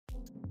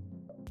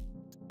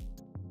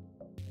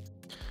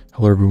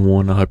Hello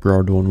everyone, I hope you're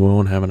all doing well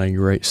and having a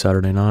great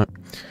Saturday night.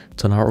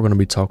 Tonight we're going to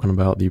be talking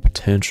about the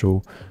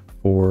potential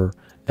for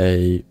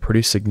a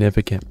pretty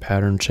significant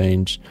pattern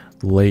change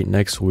late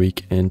next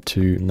week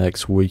into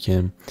next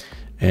weekend.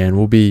 And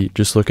we'll be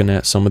just looking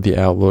at some of the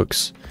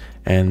outlooks,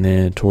 and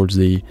then towards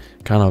the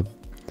kind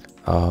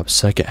of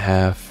second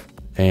half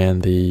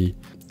and the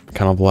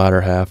kind of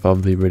latter half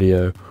of the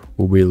video,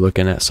 we'll be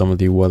looking at some of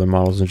the weather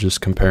models and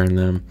just comparing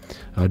them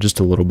just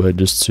a little bit,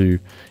 just to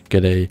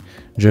get a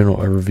general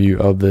overview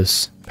of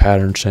this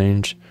pattern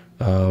change,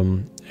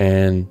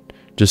 and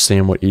just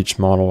seeing what each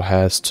model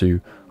has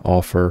to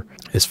offer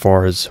as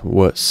far as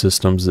what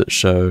systems that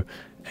show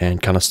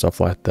and kind of stuff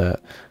like that.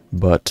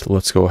 But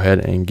let's go ahead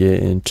and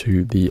get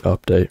into the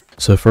update.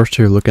 So first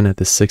here, looking at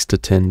the 6 to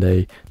 10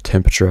 day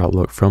temperature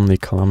outlook from the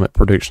Climate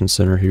Prediction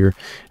Center here.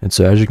 And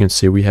so as you can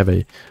see, we have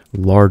a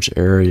large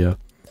area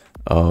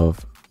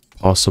of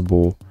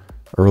possible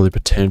early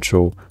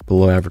potential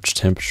below average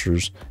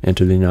temperatures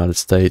into the United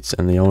States,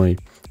 and the only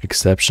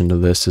exception to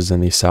this is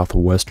in the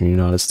southwestern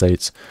United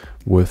States,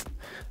 with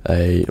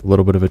a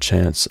little bit of a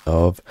chance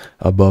of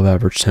above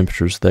average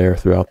temperatures there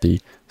throughout the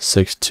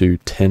 6 to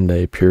 10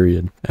 day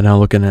period. And now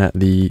looking at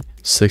the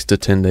 6 to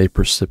 10 day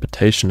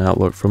precipitation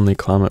outlook from the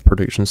Climate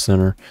Prediction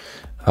Center,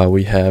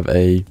 we have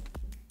a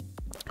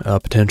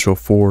potential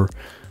for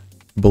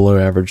below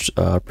average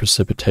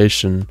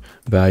precipitation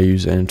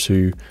values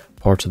into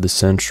parts of the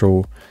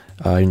central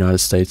United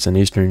States and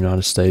eastern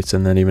United States,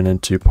 and then even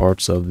into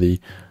parts of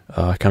the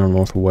kind of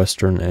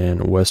northwestern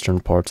and western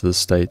parts of the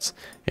states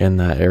in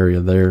that area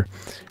there.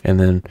 And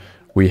then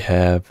we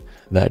have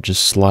that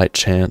just slight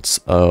chance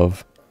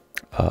of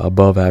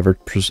above average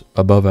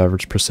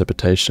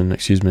precipitation,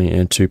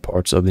 into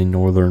parts of the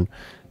northern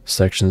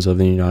sections of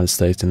the United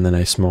States, and then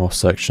a small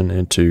section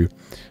into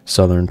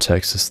southern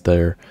Texas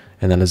there.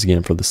 And that is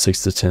again for the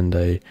 6 to 10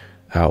 day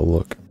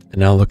outlook. And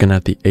now looking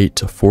at the 8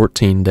 to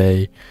 14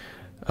 day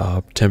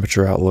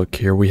temperature outlook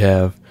here, we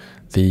have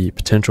the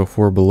potential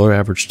for below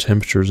average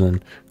temperatures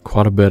in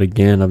quite a bit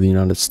again of the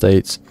United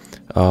States,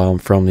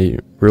 from the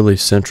really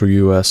central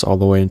U.S. all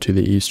the way into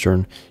the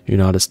eastern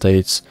United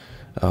States.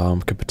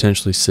 Could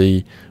potentially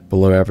see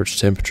below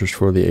average temperatures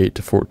for the 8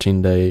 to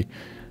 14 day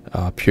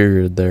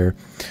period there.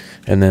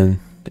 And then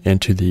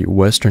into the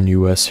western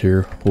U.S.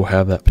 here, we'll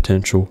have that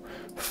potential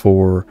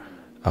for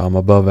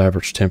above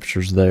average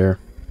temperatures there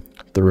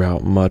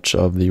throughout much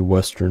of the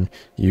western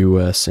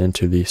U.S.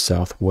 into the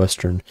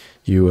southwestern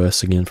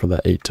U.S. again for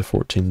that 8 to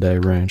 14 day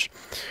range.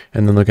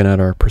 And then looking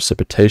at our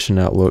precipitation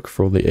outlook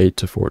for the 8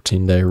 to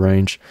 14 day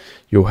range,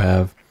 you'll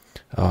have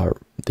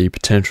the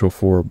potential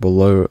for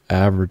below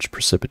average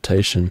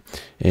precipitation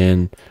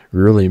in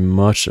really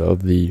much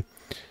of the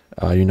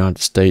United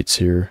States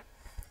here,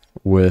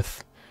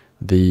 with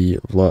the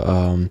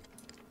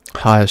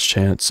highest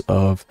chance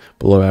of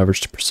below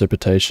average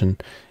precipitation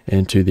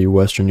into the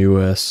western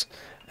U.S.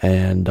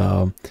 and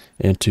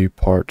into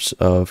parts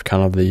of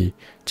kind of the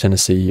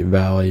Tennessee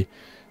Valley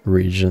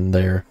region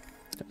there.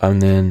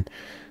 And then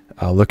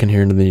looking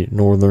here into the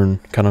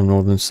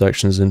northern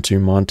sections into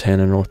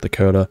Montana, North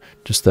Dakota,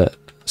 just that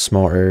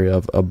small area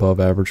of above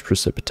average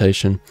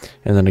precipitation.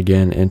 And then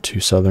again into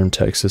southern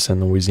Texas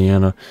and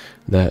Louisiana,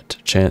 that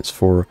chance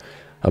for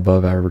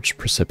above average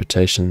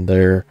precipitation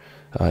there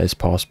is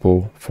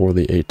possible for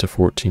the 8 to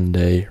 14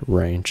 day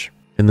range.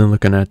 And then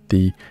looking at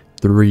the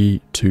 3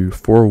 to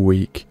 4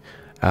 week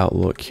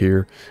outlook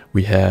here,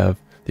 we have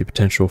the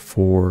potential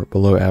for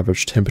below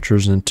average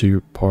temperatures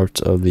into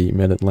parts of the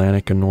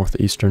mid-Atlantic and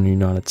northeastern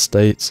United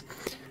States,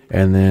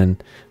 and then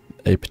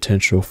a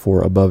potential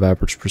for above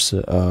average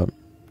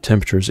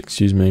temperatures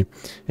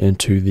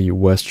into the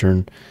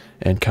western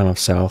and kind of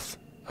south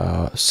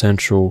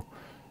central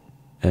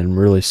and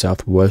really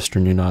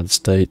southwestern United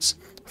States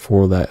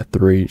for that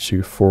 3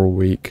 to 4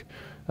 week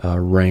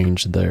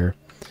range there.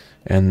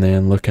 And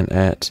then looking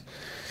at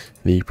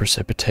the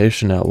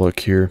precipitation outlook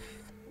here,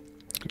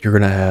 you're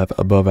going to have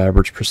above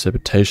average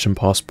precipitation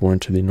possible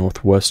into the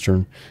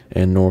northwestern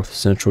and north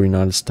central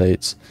United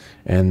States,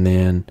 and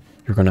then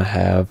you're going to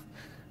have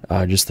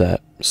just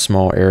that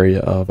small area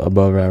of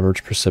above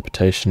average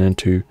precipitation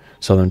into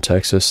southern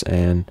Texas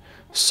and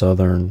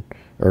southern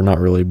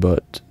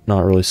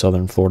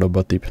southern Florida,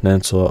 but the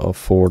peninsula of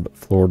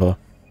Florida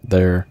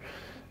there,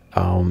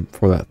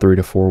 for that 3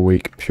 to 4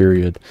 week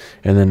period.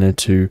 And then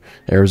into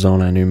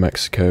Arizona, New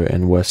Mexico,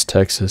 and West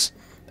Texas,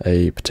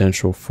 a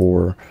potential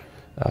for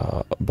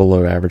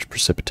below average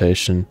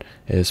precipitation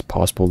is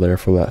possible there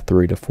for that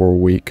 3 to 4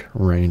 week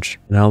range.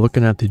 Now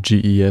looking at the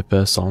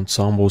GEFS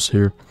ensembles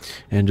here,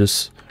 and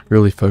just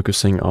really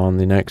focusing on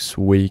the next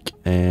week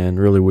and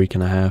really week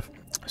and a half.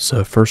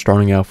 So first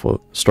starting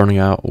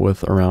out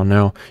with around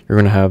now, you're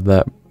going to have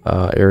that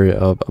area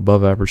of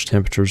above average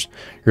temperatures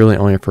really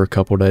only for a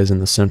couple days in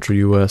the central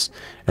U.S.,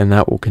 and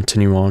that will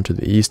continue on to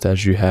the east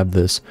as you have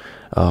this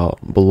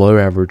below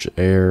average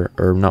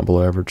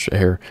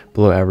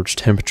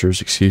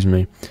temperatures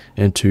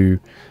into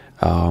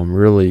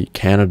really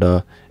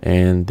Canada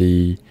and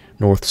the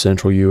north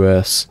central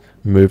U.S.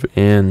 move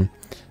in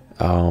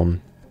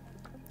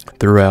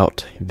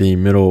throughout the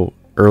middle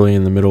early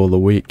in the middle of the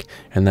week,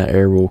 and that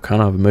air will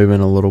kind of move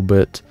in a little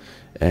bit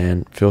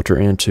and filter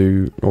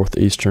into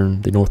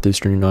the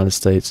northeastern United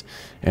States,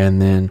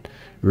 and then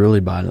really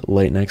by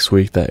late next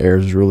week that air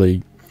is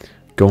really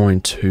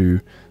going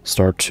to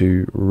start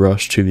to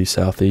rush to the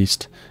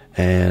southeast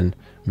and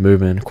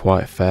move in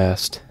quite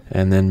fast.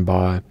 And then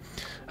by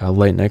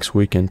late next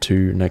week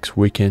into next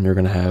weekend, you're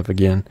going to have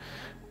again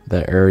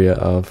that area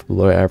of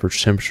below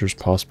average temperatures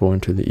possible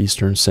into the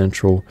eastern,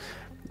 central,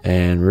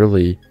 and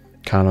really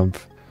kind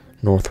of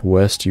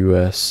northwest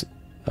U.S.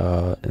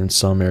 In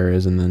some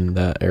areas, and then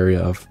that area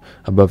of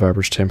above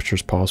average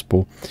temperatures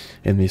possible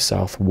in the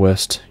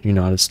southwest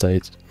United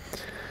States.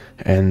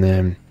 And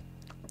then,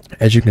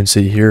 as you can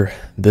see here,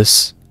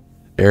 this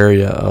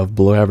area of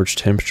below average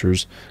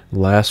temperatures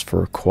lasts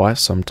for quite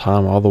some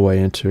time, all the way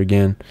into,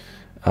 again,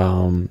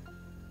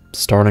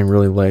 starting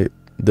really late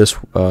this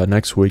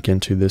next week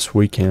into this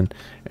weekend,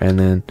 and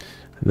then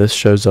this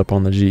shows up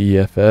on the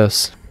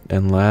GEFS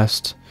and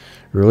lasts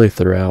really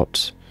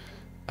throughout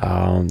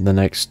the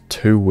next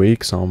 2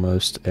 weeks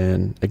almost.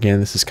 And again,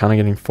 this is kind of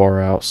getting far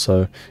out,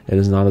 so it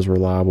is not as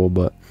reliable,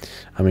 but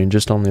I mean,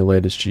 just on the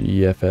latest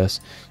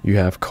GEFS, you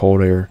have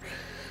cold air,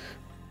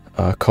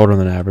 colder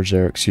than average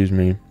air,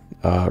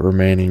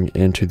 remaining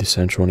into the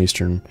central and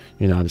eastern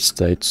United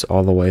States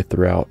all the way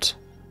throughout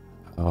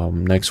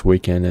next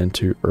weekend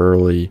into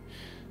early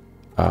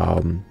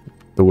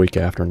the week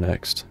after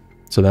next.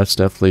 So that's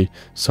definitely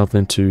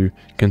something to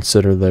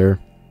consider there.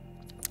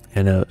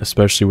 And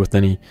especially with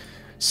any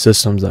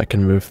systems that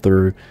can move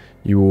through,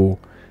 you will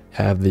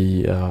have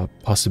the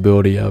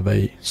possibility of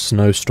a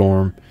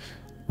snowstorm.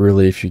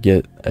 Really, if you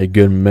get a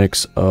good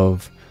mix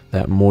of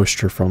that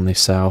moisture from the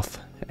south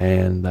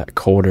and that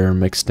cold air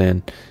mixed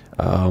in,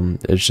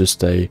 it's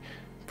just a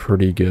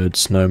pretty good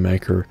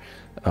snowmaker,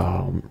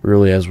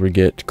 really, as we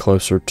get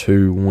closer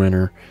to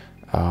winter,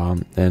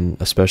 and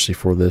especially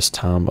for this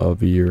time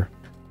of year.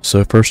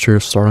 So first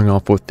here, starting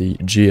off with the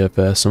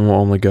GFS, and we'll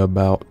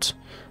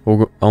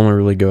only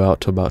really go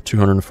out to about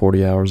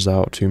 240 hours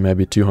out to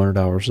maybe 200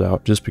 hours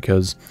out, just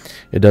because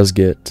it does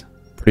get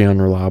pretty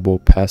unreliable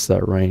past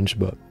that range.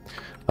 But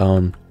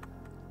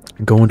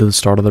going to the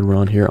start of the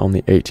run here on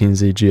the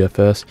 18Z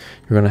GFS,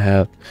 you're going to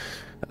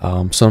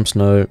have some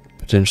snow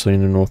potentially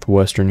in the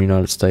northwestern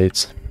United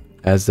States,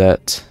 as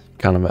that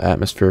kind of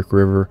atmospheric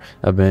river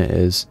event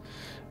is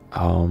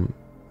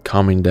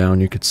calming down,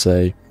 you could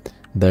say,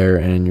 there,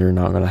 and you're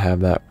not going to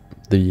have that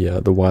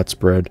the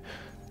widespread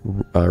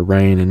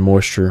rain and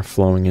moisture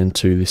flowing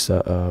into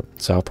the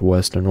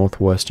southwest and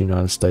northwest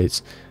United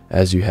States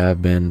as you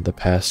have been the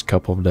past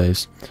couple of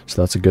days.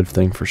 So that's a good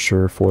thing for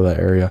sure for that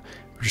area.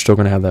 You're still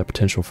going to have that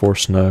potential for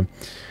snow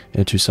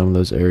into some of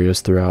those areas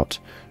throughout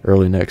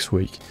early next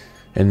week.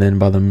 And then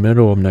by the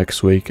middle of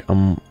next week,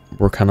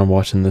 we're kind of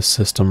watching this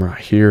system right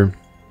here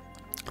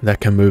that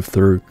can move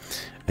through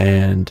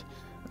and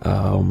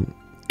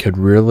could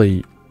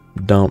really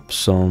dump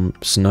some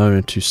snow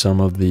into some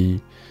of the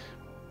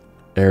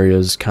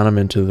areas, kind of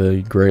into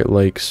the Great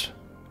Lakes,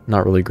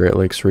 not really Great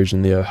Lakes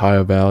region, the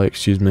Ohio Valley,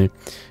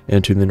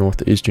 into the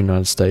northeastern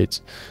United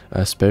States,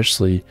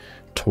 especially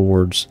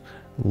towards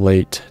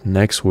late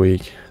next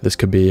week. This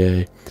could be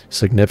a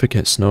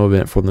significant snow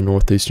event for the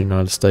northeastern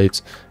United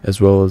States,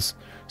 as well as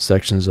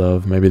sections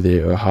of maybe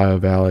the Ohio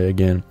Valley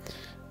again.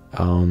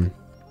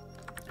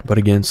 But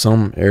again,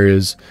 some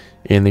areas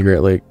in the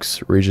Great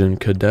Lakes region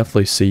could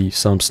definitely see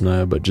some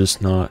snow, but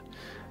just not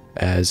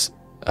as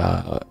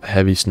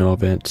heavy snow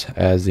event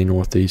as the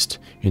northeast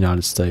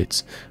United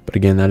States. But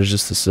again, that is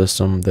just the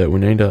system that we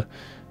need to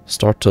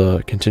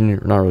continue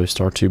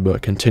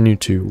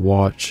to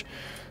watch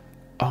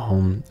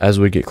as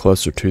we get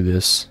closer to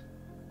this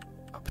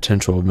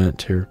potential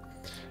event here.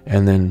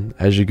 And then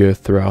as you go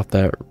throughout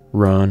that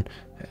run,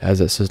 as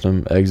that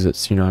system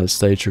exits the United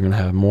States, you're going to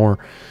have more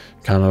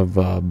kind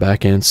of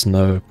back end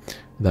snow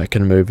that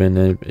can move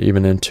in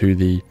even into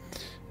the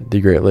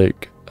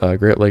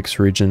Great Lakes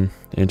region,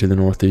 into the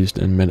northeast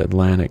and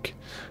mid-Atlantic,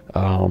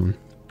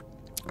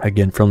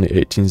 again from the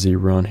 18Z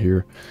run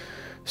here.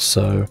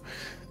 So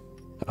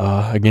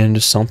again,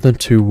 just something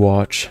to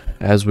watch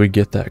as we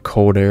get that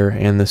cold air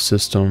and the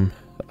system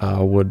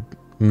would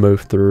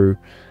move through.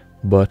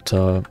 But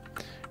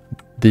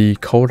the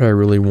cold air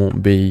really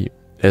won't be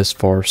as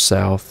far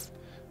south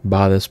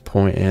by this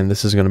point, and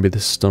this is going to be the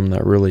system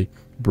that really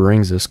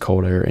brings this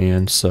cold air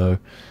in. So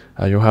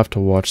you'll have to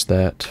watch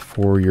that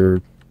for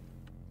your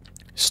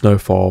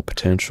snowfall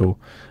potential.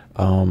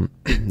 And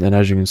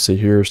as you can see,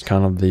 here's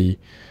kind of the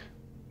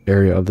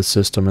area of the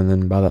system, and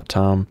then by that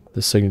time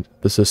the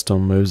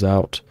system moves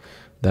out,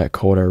 that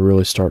cold air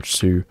really starts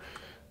to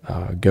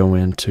go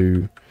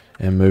into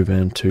and move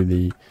into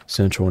the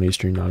central and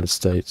eastern United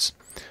States.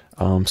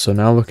 So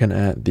now looking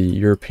at the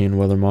European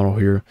weather model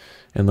here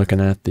and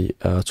looking at the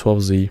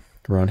 12Z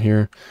run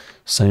here,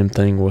 same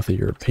thing with the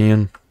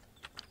European.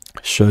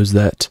 Shows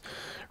that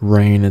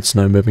rain and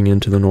snow moving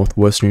into the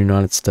northwestern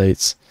United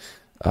States,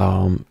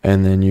 and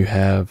then you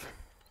have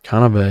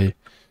kind of a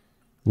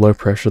low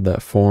pressure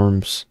that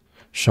forms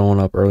showing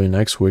up early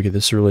next week.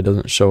 This really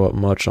doesn't show up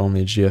much on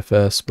the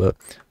GFS, but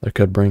that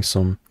could bring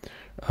some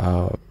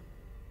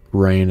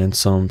rain and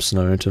some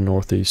snow into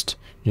northeast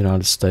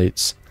United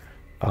States.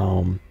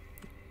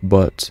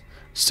 But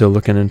still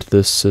looking into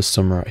this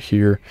system right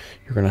here,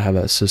 you're going to have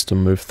that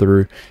system move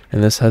through,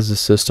 and this has the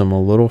system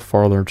a little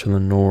farther to the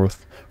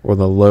north, or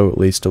the low at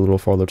least a little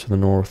farther to the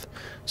north,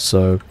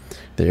 so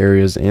the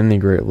areas in the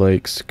Great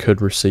Lakes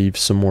could receive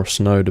some more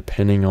snow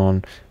depending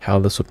on how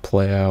this would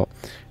play out,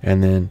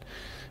 and then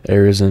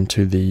areas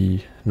into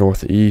the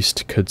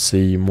northeast could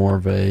see more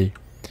of a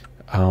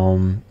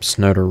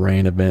snow to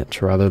rain event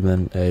rather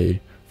than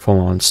a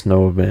full-on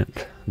snow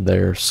event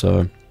there.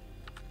 So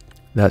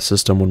that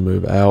system would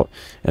move out,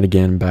 and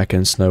again back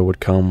end snow would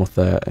come with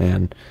that,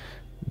 and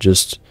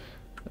just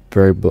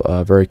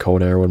very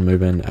cold air would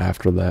move in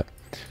after that.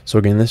 So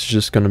again, this is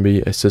just going to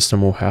be a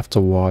system we'll have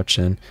to watch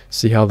and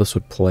see how this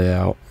would play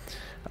out.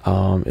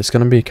 It's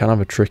going to be kind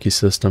of a tricky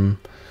system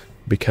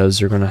because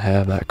you're going to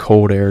have that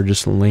cold air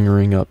just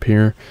lingering up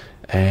here,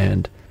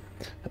 and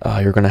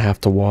you're going to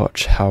have to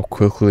watch how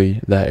quickly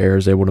that air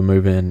is able to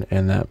move in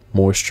and that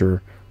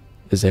moisture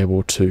is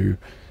able to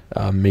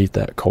meet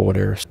that cold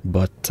air.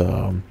 But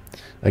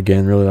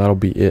again, really that'll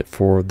be it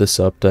for this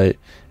update,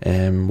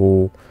 and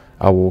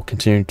I will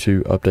continue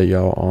to update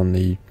y'all on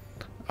the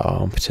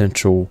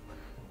potential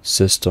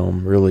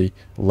system really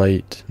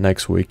late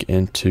next week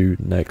into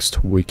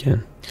next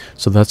weekend.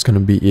 So that's going to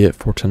be it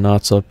for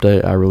tonight's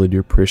update. I really do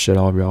appreciate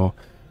all of y'all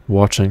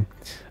watching.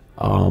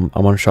 I'm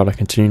going to try to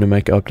continue to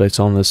make updates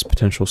on this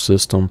potential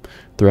system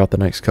throughout the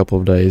next couple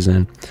of days,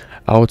 and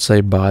I would say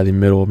by the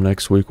middle of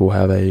next week we'll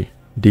have a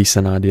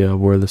decent idea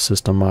of where the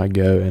system might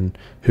go and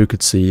who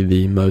could see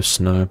the most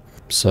snow.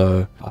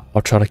 So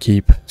I'll try to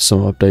keep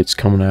some updates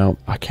coming out.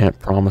 I can't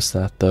promise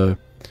that though.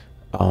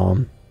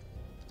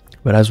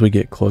 But as we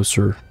get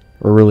closer,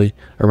 or really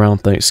around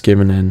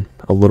Thanksgiving and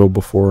a little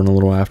before and a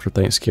little after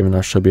Thanksgiving,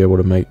 I should be able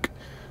to make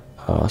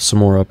some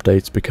more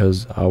updates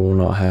because I will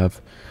not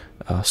have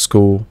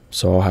school,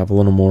 so I'll have a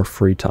little more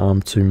free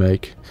time to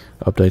make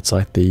updates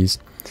like these.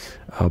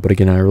 But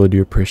again, I really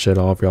do appreciate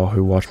all of y'all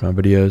who watch my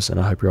videos, and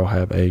I hope y'all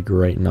have a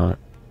great night.